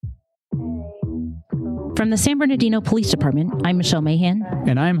From the San Bernardino Police Department, I'm Michelle Mahan.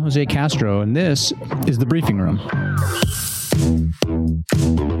 And I'm Jose Castro, and this is The Briefing Room.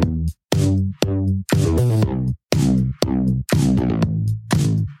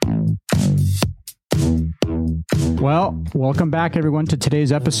 Well, welcome back, everyone, to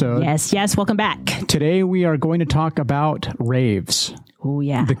today's episode. Yes, welcome back. Today, we are going to talk about raves. Oh,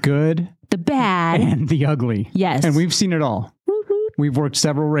 yeah. The good, the bad, and the ugly. Yes. And we've seen it all. Woo-hoo. We've worked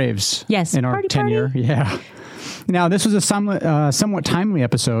several raves in our tenure. Party. Yeah. Now, this was a somewhat timely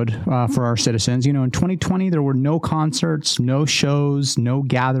episode for our citizens. You know, in 2020, there were no concerts, no shows, no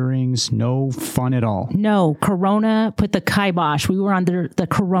gatherings, no fun at all. No, Corona put the kibosh. We were under the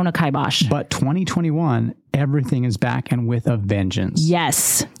Corona kibosh. But 2021, everything is back and with a vengeance.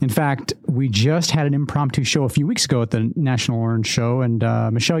 Yes. In fact, we just had an impromptu show a few weeks ago at the National Orange Show. And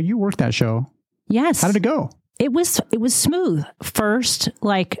Michelle, you worked that show. Yes. How did it go? It was smooth. First,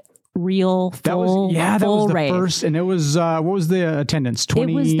 real full the rave. First, and it was what was the attendance?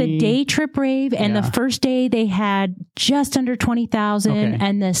 20. It was the day trip rave, and the first day they had just under 20,000,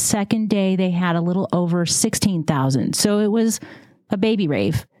 and the second day they had a little over 16,000. So it was a baby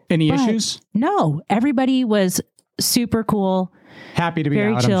rave. Any issues? No, everybody was super cool. Happy to be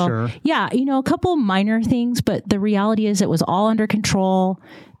very out, chill. I'm sure. Yeah, a couple minor things, but the reality is it was all under control.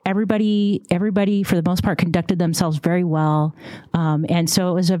 Everybody, for the most part, conducted themselves very well, and so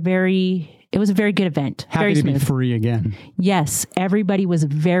it was a very good event. Happy very to smooth. be free again. Yes, everybody was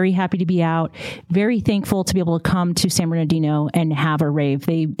very happy to be out. Very thankful to be able to come to San Bernardino and have a rave.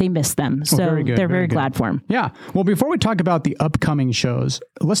 They missed them, so they're very glad for them. Yeah. Well, before we talk about the upcoming shows,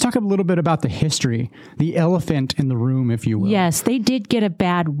 let's talk a little bit about the history, the elephant in the room, if you will. Yes, they did get a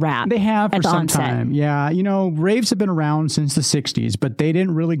bad rap. They have for some onset. time. Yeah. Raves have been around since the 60s, but they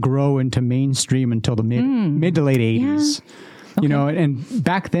didn't really grow into mainstream until the mid to late 80s. Yeah. Okay. And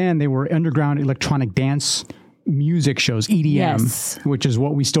back then they were underground electronic dance music shows, EDM, which is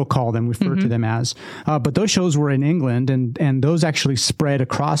what we still call them, refer to them as. But those shows were in England, and those actually spread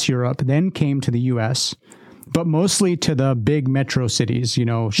across Europe, then came to the U.S., but mostly to the big metro cities,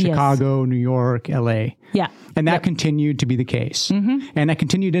 Chicago, New York, L.A. Yeah. And that continued to be the case. And that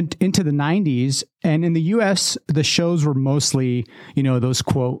continued into the 90s. And in the U.S., the shows were mostly, those,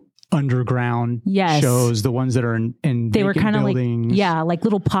 quote, underground shows, the ones that are in they were kind of buildings. like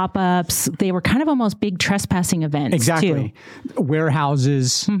little pop-ups. They were kind of almost big trespassing events. Exactly. Too.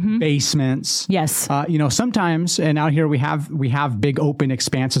 Warehouses, basements. Yes. Sometimes, and out here we have big open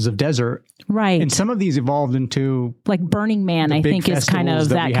expanses of desert. Right. And some of these evolved into like Burning Man, I think is kind of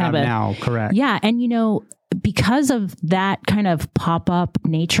that kind of now. Correct. Yeah. And because of that kind of pop-up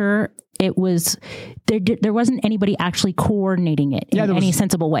nature, it was there wasn't anybody actually coordinating it in any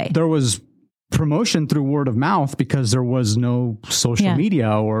sensible way. There was promotion through word of mouth because there was no social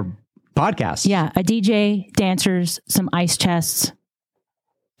media or podcasts. Yeah, a DJ, dancers, some ice chests.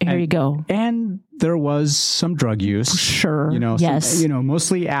 Here you go. And there was some drug use. Sure. Yes.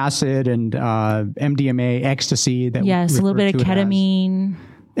 Mostly acid and MDMA, ecstasy. A little bit of ketamine.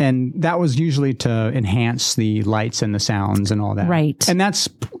 And that was usually to enhance the lights and the sounds and all that. Right. And that's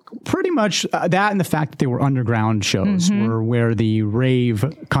pretty much that, and the fact that they were underground shows were where the rave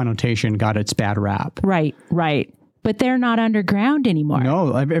connotation got its bad rap. Right. But they're not underground anymore.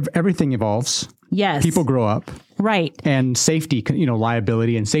 No, everything evolves. Yes. People grow up. Right. And safety,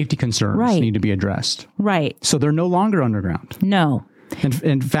 liability and safety concerns need to be addressed. Right. So they're no longer underground. No.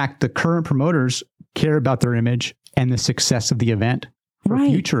 In fact, the current promoters care about their image and the success of the event. For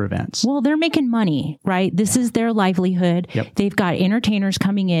future events. Well, they're making money, right? This is their livelihood. Yep. They've got entertainers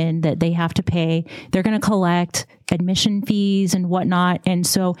coming in that they have to pay. They're going to collect admission fees and whatnot. And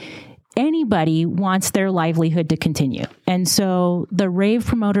so anybody wants their livelihood to continue. And so the rave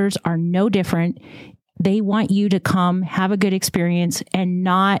promoters are no different. They want you to come, have a good experience, and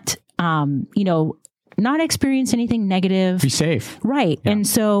not experience anything negative. Be safe. Right. Yeah. And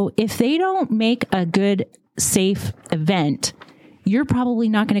so if they don't make a good, safe event, you're probably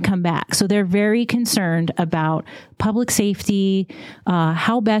not going to come back. So they're very concerned about public safety,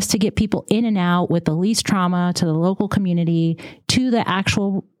 how best to get people in and out with the least trauma to the local community, to the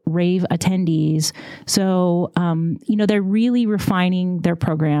actual rave attendees. So, they're really refining their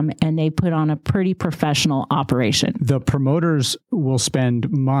program, and they put on a pretty professional operation. The promoters will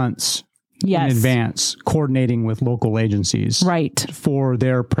spend months in advance coordinating with local agencies right, for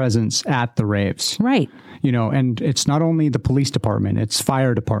their presence at the raves. Right. You know, and it's not only the police department, it's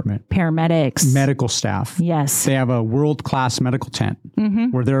fire department, paramedics, medical staff. Yes. They have a world-class medical tent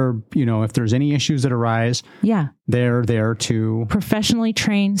where they're, you know, if there's any issues that arise, they're there to professionally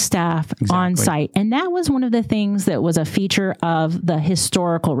trained staff on site. And that was one of the things that was a feature of the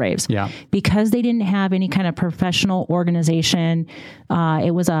historical raves. Yeah. Because they didn't have any kind of professional organization.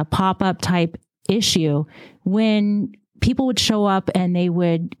 It was a pop-up type issue. When people would show up and they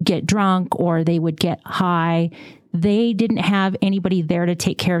would get drunk or they would get high, they didn't have anybody there to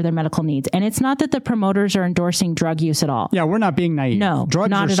take care of their medical needs. And it's not that the promoters are endorsing drug use at all. Yeah, we're not being naive. No,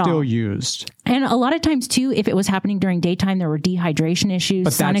 drugs not are at still all. used. And a lot of times too, if it was happening during daytime, there were dehydration issues,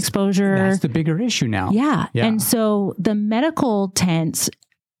 But sun exposure. That's the bigger issue now. Yeah. And so the medical tents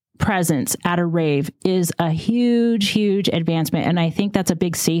presence at a rave is a huge, huge advancement. And I think that's a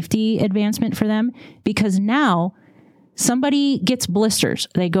big safety advancement for them, because now somebody gets blisters.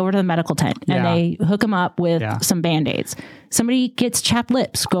 They go over to the medical tent and they hook them up with some Band-Aids. Somebody gets chapped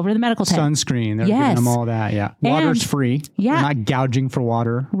lips, go over to the medical tent. Sunscreen. They're giving them all that. Yeah. Water's free. Yeah. They're not gouging for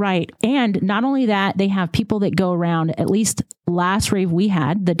water. Right. And not only that, they have people that go around, at least last rave we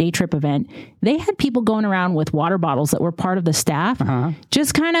had, the day trip event, they had people going around with water bottles that were part of the staff,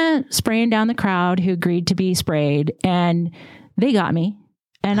 just kind of spraying down the crowd who agreed to be sprayed. And they got me.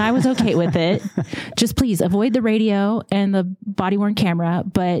 And I was okay with it. Just please avoid the radio and the body-worn camera.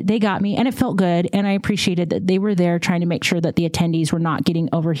 But they got me, and it felt good. And I appreciated that they were there trying to make sure that the attendees were not getting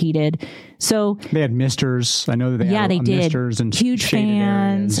overheated. So they had misters. I know that they had misters and huge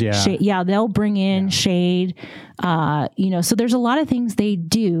fans. Yeah. They'll bring in shade. You know, so there's a lot of things they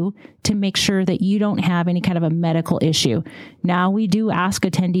do to make sure that you don't have any kind of a medical issue. Now we do ask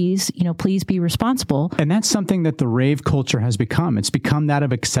attendees, you know, please be responsible. And that's something that the rave culture has become. It's become that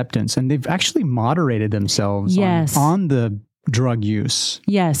of acceptance, and they've actually moderated themselves on the drug use.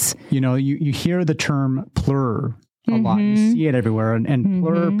 Yes. You know, you hear the term plur a lot. You see it everywhere. And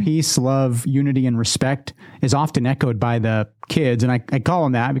plur, peace, love, unity, and respect is often echoed by the kids. And I call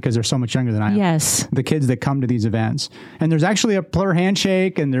them that because they're so much younger than I am. Yes. The kids that come to these events. And there's actually a plur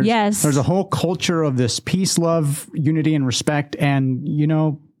handshake, and there's a whole culture of this peace, love, unity, and respect. And, you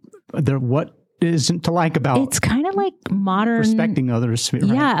know, what isn't to like about it's kind of like modern respecting others, right?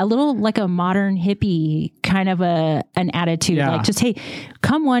 Yeah, a little like a modern hippie kind of an attitude. Like just, hey,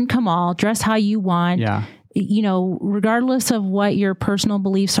 come one, come all, dress how you want. Yeah. You know, regardless of what your personal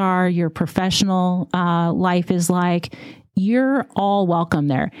beliefs are, your professional life is like, you're all welcome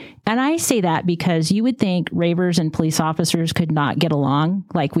there. And I say that because you would think ravers and police officers could not get along.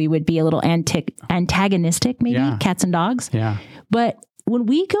 Like we would be a little antagonistic, maybe cats and dogs. Yeah. But when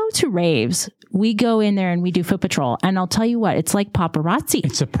we go to raves, we go in there and we do foot patrol. And I'll tell you what, it's like paparazzi.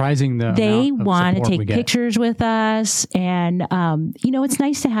 It's surprising they want to take pictures with us. And, you know, it's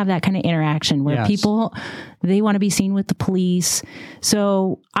nice to have that kind of interaction where people, they want to be seen with the police.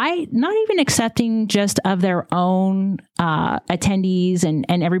 So not even accepting just of their own attendees and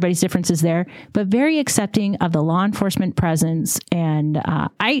everybody's differences there, but very accepting of the law enforcement presence. And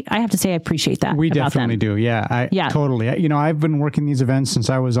I have to say, I appreciate that. We definitely do. Yeah. Totally. You know, I've been working these events since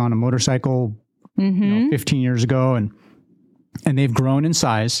I was on a motorcycle 15 years ago, and they've grown in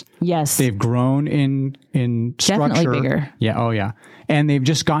size. Yes. They've grown in structure. Definitely bigger. Yeah. Oh, yeah. And they've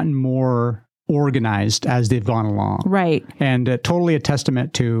just gotten more organized as they've gone along. Right. And totally a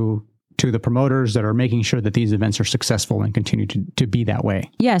testament to the promoters that are making sure that these events are successful and continue to be that way.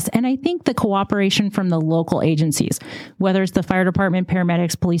 Yes. And I think the cooperation from the local agencies, whether it's the fire department,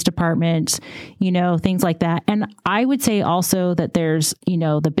 paramedics, police departments, you know, things like that. And I would say also that there's, you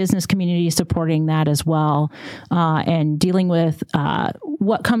know, the business community supporting that as well, and dealing with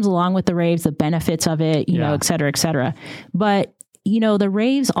what comes along with the raves, the benefits of it, you know, et cetera, et cetera. But, you know, the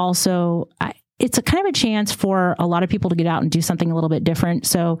raves also, it's a kind of a chance for a lot of people to get out and do something a little bit different.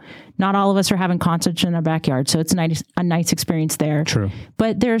 So not all of us are having concerts in our backyard. So it's a nice experience there. True.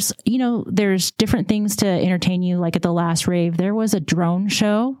 But there's different things to entertain you. Like at the last rave, there was a drone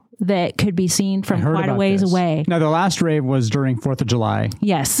show that could be seen from quite a ways away. Now, the last rave was during 4th of July.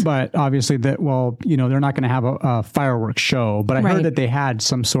 Yes. But obviously they're not going to have a fireworks show, but I heard that they had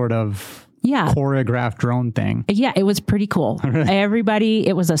some sort of choreographed drone thing. Yeah, it was pretty cool. Everybody,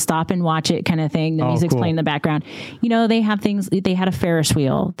 it was a stop and watch it kind of thing. The music's playing in the background. You know, they have things, they had a Ferris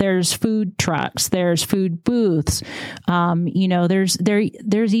wheel. There's food trucks. There's food booths. You know, there's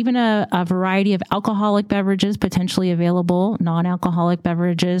even a variety of alcoholic beverages potentially available, non-alcoholic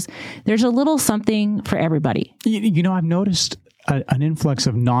beverages. There's a little something for everybody. You know, I've noticed an influx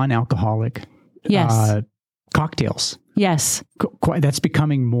of non-alcoholic cocktails. Yes. That's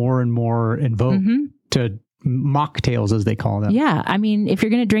becoming more and more in vogue to mocktails, as they call them. Yeah. I mean, if you're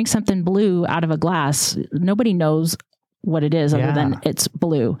going to drink something blue out of a glass, nobody knows what it is other than it's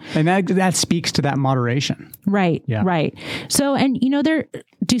blue. And that speaks to that moderation. Right. Yeah. Right. So, and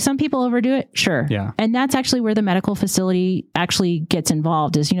do some people overdo it? Sure. Yeah. And that's actually where the medical facility actually gets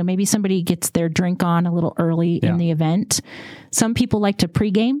involved is, maybe somebody gets their drink on a little early in the event. Some people like to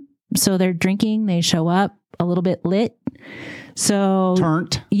pregame. So they're drinking, they show up a little bit lit. So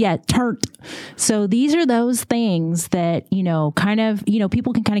turnt. Yeah, turnt. So these are those things that,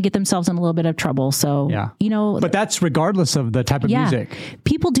 people can kind of get themselves in a little bit of trouble. So, but that's regardless of the type of music.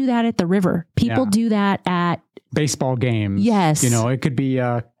 People do that at the river. People do that at baseball games. Yes. It could be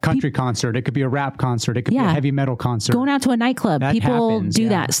a country concert. It could be a rap concert. It could be a heavy metal concert. Going out to a nightclub. People do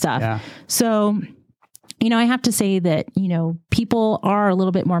that stuff. Yeah. So, I have to say that, people are a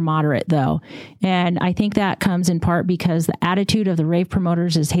little bit more moderate though. And I think that comes in part because the attitude of the rave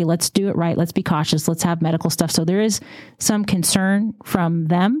promoters is, hey, let's do it right. Let's be cautious. Let's have medical stuff. So there is some concern from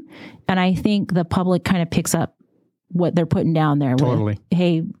them. And I think the public kind of picks up what they're putting down there. Totally. With,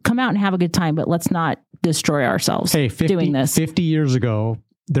 hey, come out and have a good time, but let's not destroy ourselves doing this. 50 years ago,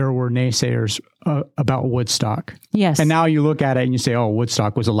 there were naysayers about Woodstock. Yes. And now you look at it and you say, oh,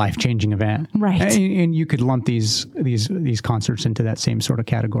 Woodstock was a life-changing event. Right. And you could lump these concerts into that same sort of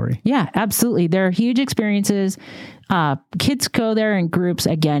category. Yeah, absolutely. They're huge experiences. Kids go there in groups.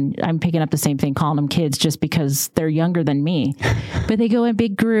 Again, I'm picking up the same thing, calling them kids just because they're younger than me. But they go in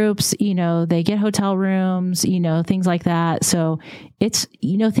big groups, they get hotel rooms, things like that. So it's,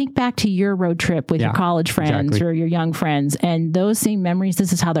 think back to your road trip with your college friends or your young friends and those same memories.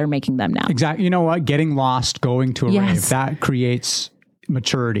 This is how they're making them now. Exactly. You know what? Getting lost, going to a rave, that creates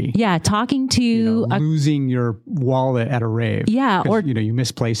maturity. Yeah. Talking to losing your wallet at a rave. Yeah. Or, you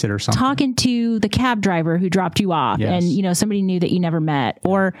misplace it or something. Talking to the cab driver who dropped you off and, somebody new that you never met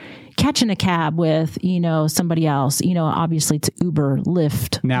or catching a cab with, somebody else, obviously it's Uber,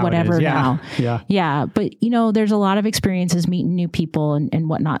 Lyft, whatever now. Yeah. Yeah. But, there's a lot of experiences meeting new people and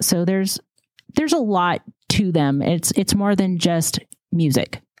whatnot. So there's a lot to them. It's more than just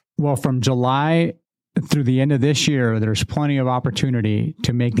music. Well, from July through the end of this year, there's plenty of opportunity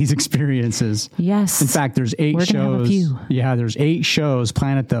to make these experiences. Yes. In fact, there's 8 shows. Yeah, there's 8 shows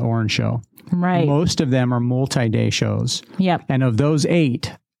planned at the Orange Show. Right. Most of them are multi-day shows. Yep. And of those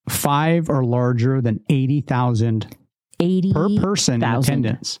 8, 5 are larger than 80,000 per person in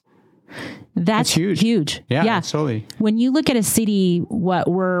attendance. That's huge. Yeah, absolutely. When you look at a city,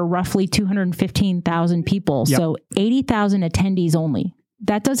 we're roughly 215,000 people. Yep. So 80,000 attendees only.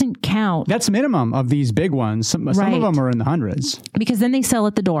 That doesn't count. That's minimum of these big ones. Some of them are in the hundreds. Because then they sell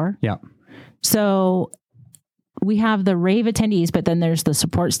at the door. Yeah. So we have the rave attendees, but then there's the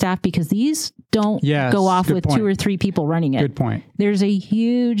support staff because these don't go off with 2 or 3 people running it. Good point. There's a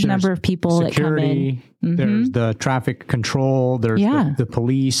huge number of people that come in. Mm-hmm. There's the traffic control. There's the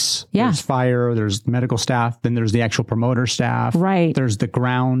police. There's fire. There's medical staff. Then there's the actual promoter staff. Right. There's the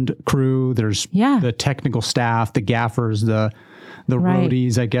ground crew. There's the technical staff, the gaffers, the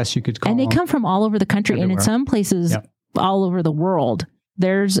roadies, I guess you could call them. And they come from all over the country and in some places all over the world.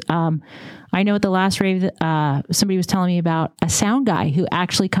 There's, I know at the last rave, somebody was telling me about a sound guy who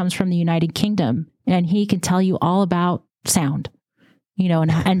actually comes from the United Kingdom and he can tell you all about sound,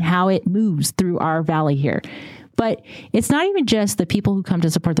 and how it moves through our valley here. But it's not even just the people who come to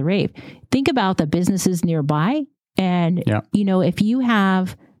support the rave. Think about the businesses nearby. And, if you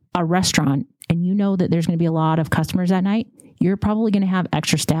have a restaurant and that there's going to be a lot of customers that night, you're probably going to have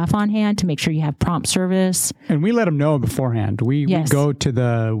extra staff on hand to make sure you have prompt service. And we let them know beforehand. We go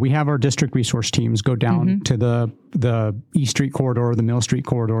to we have our district resource teams go down to the East Street corridor, the Mill Street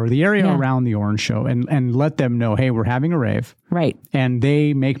corridor, the area around the Orange Show and let them know, hey, we're having a rave. Right. And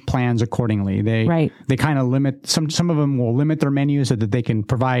they make plans accordingly. They kind of limit, some of them will limit their menus so that they can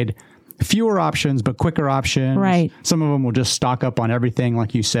provide fewer options, but quicker options. Right. Some of them will just stock up on everything,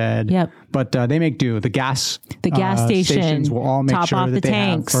 like you said. Yep. But they make do. The gas stations will all make top sure off that the they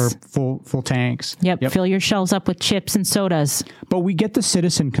tanks. have for full tanks. Yep. Fill your shelves up with chips and sodas. But we get the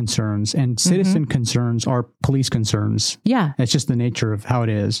citizen concerns, and citizen concerns are police concerns. Yeah. It's just the nature of how it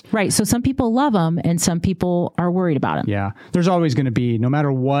is. Right. So some people love them, and some people are worried about them. Yeah. There's always going to be, no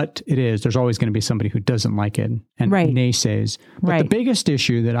matter what it is, there's always going to be somebody who doesn't like it and naysays. But the biggest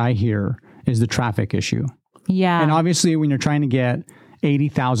issue that I hear is the traffic issue. Yeah. And obviously when you're trying to get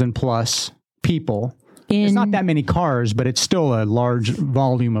 80,000 plus people, it's not that many cars, but it's still a large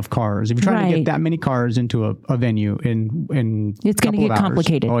volume of cars. If you're trying to get that many cars into a venue in it's going to get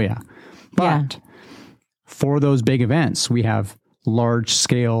complicated. Oh yeah. But for those big events, we have large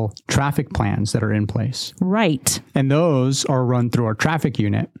scale traffic plans that are in place. Right. And those are run through our traffic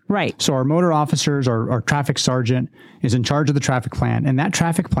unit. Right. So our motor officers, our traffic sergeant is in charge of the traffic plan. And that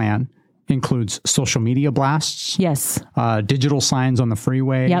traffic plan includes social media blasts. Yes. Digital signs on the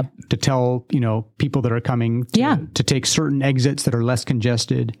freeway to tell, people that are coming to take certain exits that are less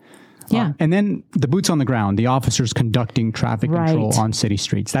congested. Yeah. And then the boots on the ground, the officers conducting traffic control on city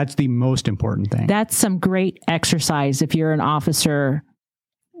streets. That's the most important thing. That's some great exercise if you're an officer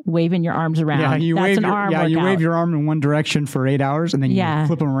waving your arms around. Yeah, you wave your arm in one direction for 8 hours and then you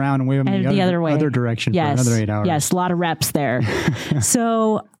flip them around and wave them the other way. Other direction for another 8 hours. Yes, a lot of reps there.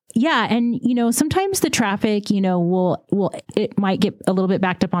 So and sometimes the traffic, it might get a little bit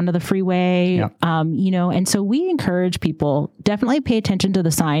backed up onto the freeway, and so we encourage people definitely pay attention to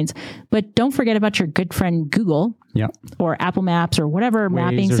the signs, but don't forget about your good friend Google, or Apple Maps or whatever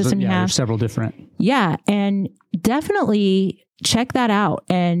mapping system you have. There's several different. Yeah, and definitely check that out.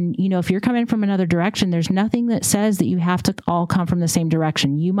 And, if you're coming from another direction, there's nothing that says that you have to all come from the same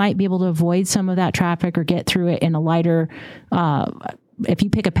direction. You might be able to avoid some of that traffic or get through it in a lighter, if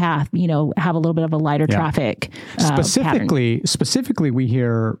you pick a path, have a little bit of a lighter traffic. Specifically, we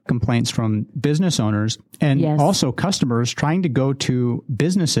hear complaints from business owners and also customers trying to go to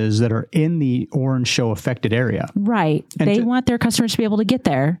businesses that are in the orange show affected area. Right. And they want their customers to be able to get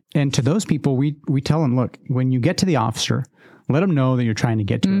there. And to those people, we tell them, look, when you get to the officer, let them know that you're trying to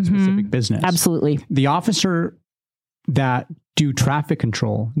get to a specific business. Absolutely. The officer that do traffic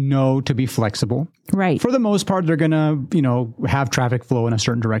control know to be flexible. Right. For the most part, they're going to, have traffic flow in a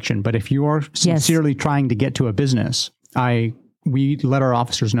certain direction. But if you are sincerely trying to get to a business, we let our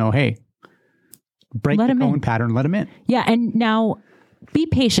officers know, hey, break the cone pattern, let them in. Yeah. And now be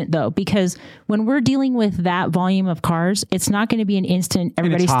patient though, because when we're dealing with that volume of cars, it's not going to be an instant,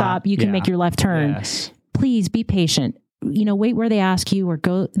 everybody stop, you can make your left turn. Yes. Please be patient. Wait where they ask you or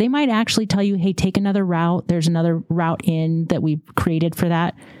go. They might actually tell you, hey, take another route. There's another route in that we've created for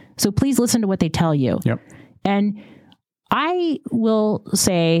that. So please listen to what they tell you. Yep. And I will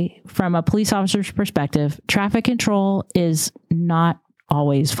say from a police officer's perspective, traffic control is not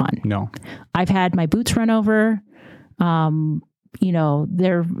always fun. No. I've had my boots run over.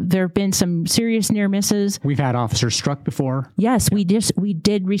 There have been some serious near misses. We've had officers struck before. Yes, we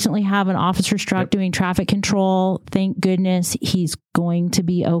did recently have an officer struck doing traffic control. Thank goodness he's going to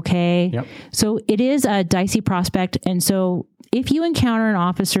be okay. Yep. So it is a dicey prospect. And so if you encounter an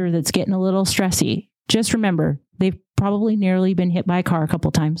officer that's getting a little stressy, just remember they've probably nearly been hit by a car a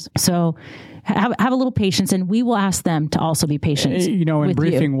couple times. So have a little patience, and we will ask them to also be patient. In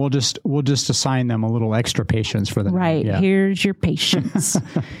briefing, we'll just assign them a little extra patience for them. Right. Yeah. Here's your patience.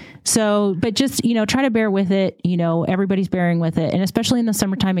 So, but just, try to bear with it. Everybody's bearing with it. And especially in the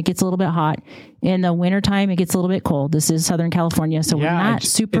summertime, it gets a little bit hot. In the wintertime, it gets a little bit cold. This is Southern California. So we're not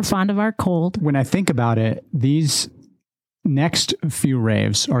super fond of our cold. When I think about it, these next few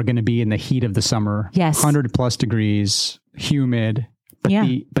raves are going to be in the heat of the summer. Yes. 100 plus degrees, humid.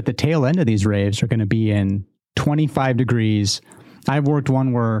 But the tail end of these raves are going to be in 25 degrees. I've worked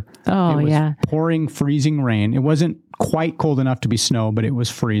one where it was pouring freezing rain. It wasn't quite cold enough to be snow, but it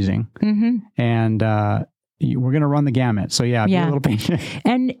was freezing. Mm-hmm. And we're going to run the gamut. So be a little patient.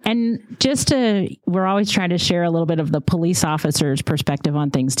 And we're always trying to share a little bit of the police officer's perspective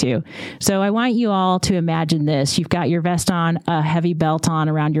on things too. So I want you all to imagine this. You've got your vest on, a heavy belt on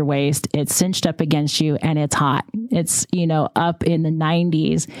around your waist. It's cinched up against you and it's hot. It's, up in the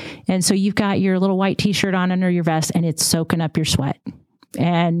 90s. And so you've got your little white t-shirt on under your vest and it's soaking up your sweat.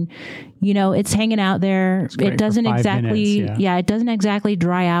 And, it's hanging out there. It doesn't exactly, it doesn't exactly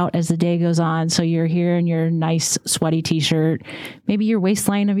dry out as the day goes on. So you're here in your nice sweaty t-shirt. Maybe your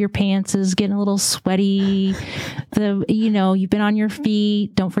waistline of your pants is getting a little sweaty. You've been on your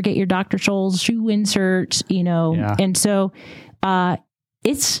feet. Don't forget your Dr. Scholl's shoe inserts, and so,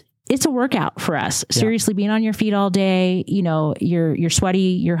 it's a workout for us. Seriously, being on your feet all day, you're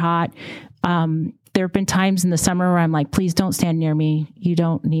sweaty, you're hot. There have been times in the summer where I'm like, please don't stand near me. You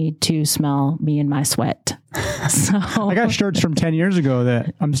don't need to smell me in my sweat. So I got shirts from 10 years ago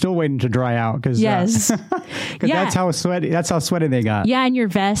that I'm still waiting to dry out because that's how sweaty they got. Yeah. And your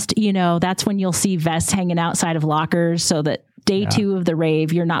vest, that's when you'll see vests hanging outside of lockers so that day 2 of the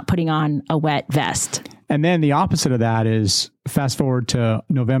rave, you're not putting on a wet vest. And then the opposite of that is fast forward to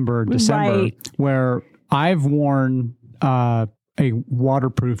November, December, where I've worn, a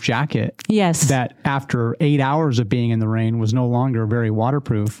waterproof jacket. Yes. That after 8 hours of being in the rain was no longer very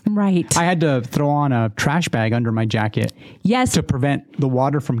waterproof. Right. I had to throw on a trash bag under my jacket. Yes. To prevent the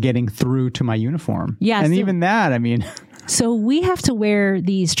water from getting through to my uniform. Yes. And even that, So we have to wear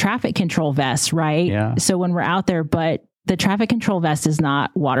these traffic control vests, right? Yeah. So when we're out there, but the traffic control vest is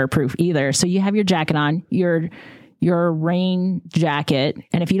not waterproof either. So you have your jacket on, your rain jacket.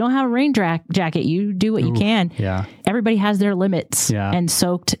 And if you don't have a rain jacket, you do what you can. Yeah. Everybody has their limits. Yeah. And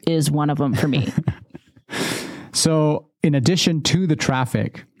soaked is one of them for me. So in addition to the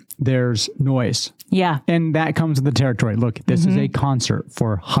traffic, there's noise. Yeah. And that comes with the territory. Look, this is a concert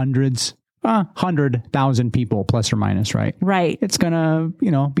for 100,000 people plus or minus, right? Right. It's going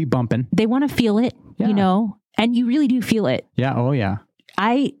to, be bumping. They want to feel it, and you really do feel it. Yeah. Oh, yeah.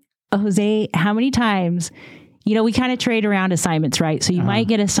 Jose, how many times, we kind of trade around assignments, right? So you might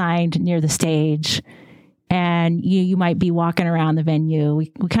get assigned near the stage and you might be walking around the venue.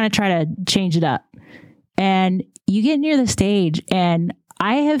 We kind of try to change it up, and you get near the stage, and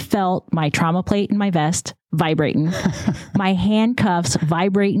I have felt my trauma plate in my vest vibrating, my handcuffs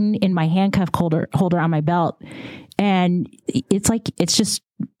vibrating in my handcuff holder on my belt. And it's like, it's just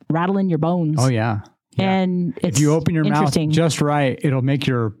rattling your bones. Oh, yeah. And if you open your mouth just right, it'll make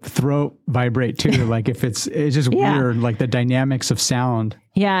your throat vibrate too. Like if it's just weird, like the dynamics of sound.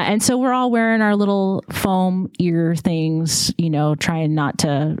 Yeah. And so we're all wearing our little foam ear things, trying not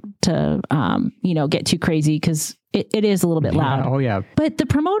to get too crazy, because it is a little bit loud. Oh, yeah. But the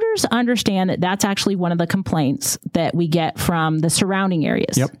promoters understand that that's actually one of the complaints that we get from the surrounding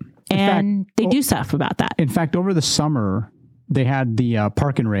areas. Yep. And they do stuff about that. In fact, over the summer, they had the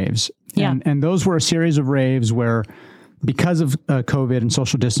park-in raves. Yeah. And those were a series of raves where, because of COVID and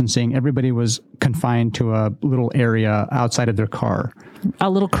social distancing, everybody was confined to a little area outside of their car. A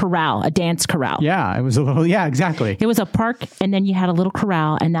little corral, a dance corral. Yeah, it was a little, yeah, exactly. It was a park, and then you had a little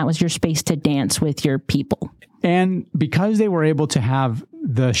corral, and that was your space to dance with your people. And because they were able to have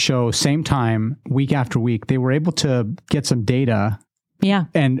the show same time, week after week, they were able to get some data. Yeah.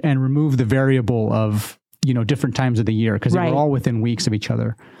 And remove the variable of, different times of the year, because they were all within weeks of each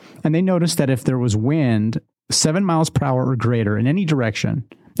other. And they noticed that if there was wind 7 miles per hour or greater in any direction,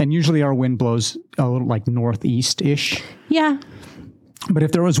 and usually our wind blows a little like northeast-ish. Yeah. But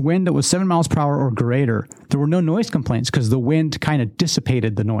if there was wind that was 7 miles per hour or greater, there were no noise complaints because the wind kind of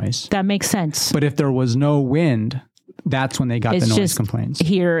dissipated the noise. That makes sense. But if there was no wind, that's when they got the noise complaints.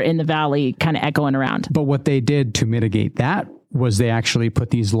 Here in the valley, kind of echoing around. But what they did to mitigate that was they actually put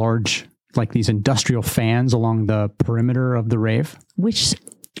these large, like these industrial fans along the perimeter of the rave. Which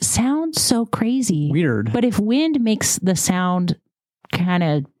sounds so crazy. Weird. But if wind makes the sound kind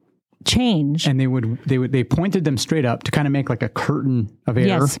of change. And they pointed them straight up to kind of make like a curtain of air.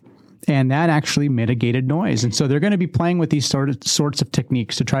 Yes. And that actually mitigated noise. And so they're going to be playing with these sorts of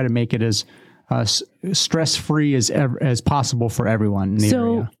techniques to try to make it as stress-free as possible for everyone in the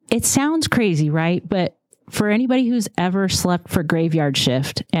area. It sounds crazy, right? But for anybody who's ever slept for graveyard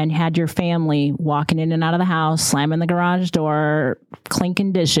shift and had your family walking in and out of the house, slamming the garage door,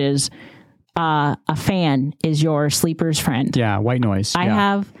 clinking dishes, a fan is your sleeper's friend. Yeah, white noise.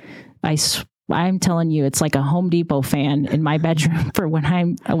 I'm telling you, it's like a Home Depot fan in my bedroom for when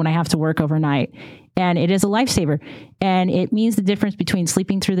I have to work overnight. And it is a lifesaver. And it means the difference between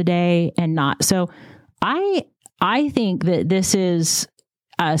sleeping through the day and not. So I think that this is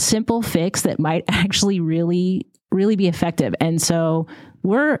a simple fix that might actually really, really be effective. And so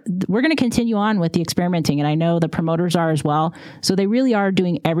we're going to continue on with the experimenting. And I know the promoters are as well. So they really are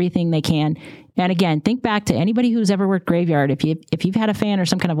doing everything they can. And again, think back to anybody who's ever worked graveyard. If you've had a fan or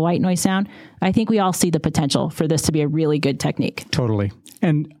some kind of white noise sound, I think we all see the potential for this to be a really good technique. Totally.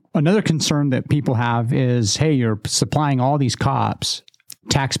 And another concern that people have is, hey, you're supplying all these cops,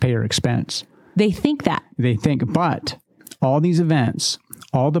 taxpayer expense. They think that. But all these events,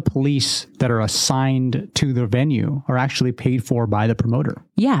 all the police that are assigned to the venue are actually paid for by the promoter.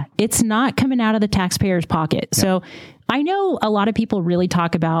 Yeah, it's not coming out of the taxpayer's pocket. Yeah. So I know a lot of people really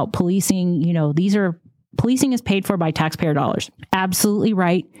talk about policing, policing is paid for by taxpayer dollars. Absolutely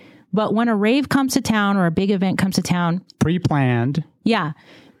right. But when a rave comes to town or a big event comes to town, pre-planned. Yeah.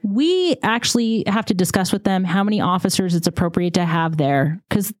 We actually have to discuss with them how many officers it's appropriate to have there,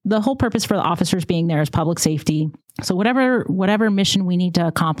 because the whole purpose for the officers being there is public safety. So whatever mission we need to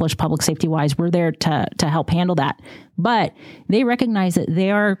accomplish public safety wise, we're there to help handle that. But they recognize that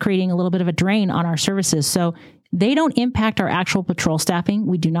they are creating a little bit of a drain on our services. So they don't impact our actual patrol staffing.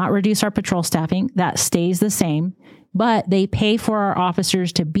 We do not reduce our patrol staffing. That stays the same, but they pay for our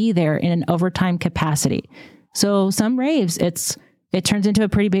officers to be there in an overtime capacity. So some raves, it turns into a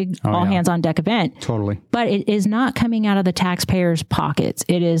pretty big all-hands-on-deck event. Totally. But it is not coming out of the taxpayers' pockets.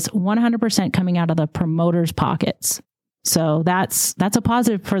 It is 100% coming out of the promoters' pockets. So that's a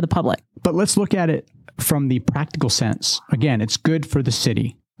positive for the public. But let's look at it from the practical sense. Again, it's good for the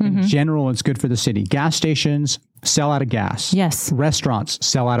city. In general, it's good for the city. Gas stations sell out of gas. Yes. Restaurants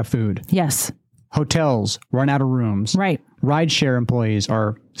sell out of food. Yes. Hotels run out of rooms. Right. Rideshare employees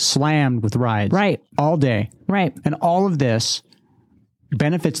are slammed with rides. Right. All day. Right. And all of this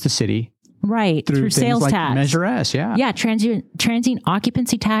benefits the city. Right. Through sales like tax. Measure S. Yeah. Yeah. Transient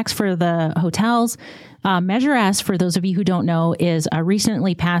occupancy tax for the hotels. Measure S, for those of you who don't know, is a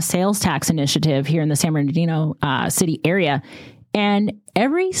recently passed sales tax initiative here in the San Bernardino city area. And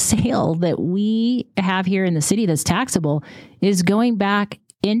every sale that we have here in the city that's taxable is going back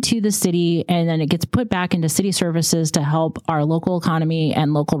into the city, and then it gets put back into city services to help our local economy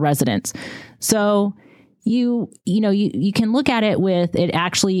and local residents. So you can look at it with, it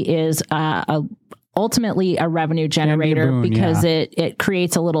actually is ultimately a revenue generator because it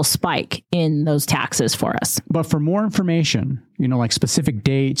creates a little spike in those taxes for us. But for more information, like specific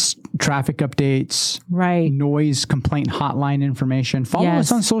dates, traffic updates, right, noise complaint hotline information, follow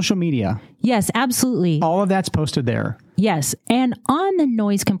us on social media. Yes, absolutely. All of that's posted there. Yes. And on the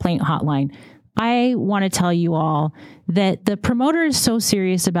noise complaint hotline, I want to tell you all that the promoter is so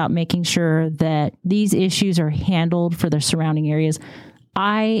serious about making sure that these issues are handled for the surrounding areas.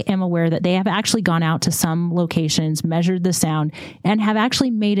 I am aware that they have actually gone out to some locations, measured the sound, and have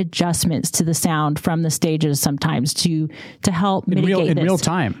actually made adjustments to the sound from the stages sometimes to help mitigate this. In real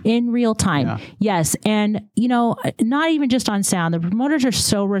time. In real time. Yeah. Yes. And, not even just on sound. The promoters are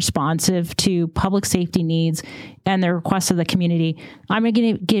so responsive to public safety needs and the requests of the community. I'm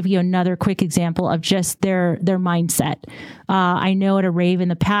going to give you another quick example of just their mindset. I know at a rave in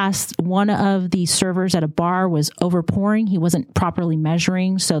the past, one of the servers at a bar was overpouring. He wasn't properly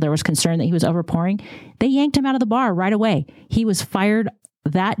measuring, so there was concern that he was overpouring. They yanked him out of the bar right away. He was fired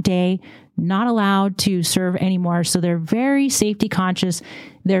that day, not allowed to serve anymore. So they're very safety conscious.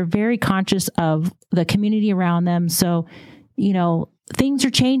 They're very conscious of the community around them. So, things are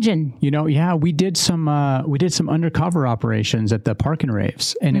changing. We did some undercover operations at the Park and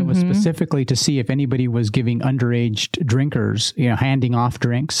Raves, and it was specifically to see if anybody was giving underage drinkers, handing off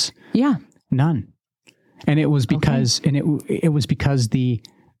drinks. Yeah, none. And it was because, it was because the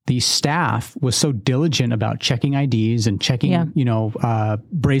staff was so diligent about checking IDs and checking,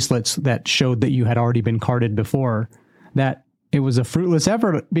 bracelets that showed that you had already been carded before, that it was a fruitless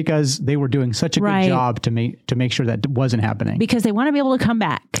effort because they were doing such a good job to make sure that wasn't happening. Because they want to be able to come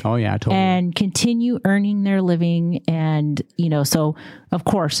back. Oh yeah, totally. And continue earning their living. And, so of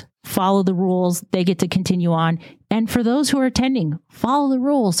course, follow the rules. They get to continue on. And for those who are attending, follow the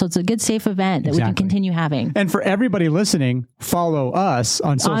rules. So it's a good, safe event that we can continue having. And for everybody listening, follow us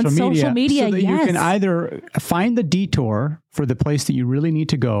on social media. So that you can either find the detour for the place that you really need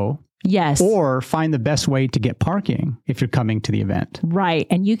to go. Yes. Or find the best way to get parking if you're coming to the event. Right.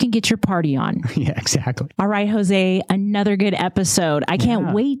 And you can get your party on. Yeah, exactly. All right, Jose, another good episode. I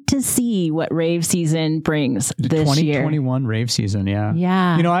can't wait to see what rave season brings this year. 2021 rave season. Yeah.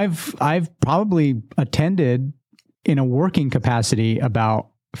 Yeah. I've probably attended in a working capacity about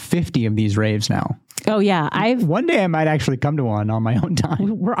 50 of these raves now. Oh yeah. One day I might actually come to one on my own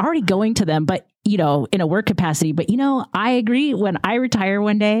time. We're already going to them, but in a work capacity. But I agree, when I retire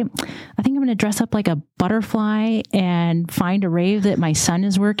one day, I think I'm going to dress up like a butterfly and find a rave that my son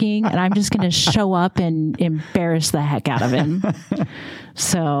is working, and I'm just going to show up and embarrass the heck out of him.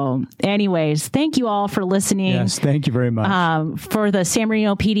 So anyways, thank you all for listening. Yes, thank you very much. For the San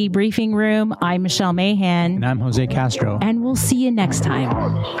Bernardino PD Briefing Room, I'm Michelle Mahan. And I'm Jose Castro. And we'll see you next time.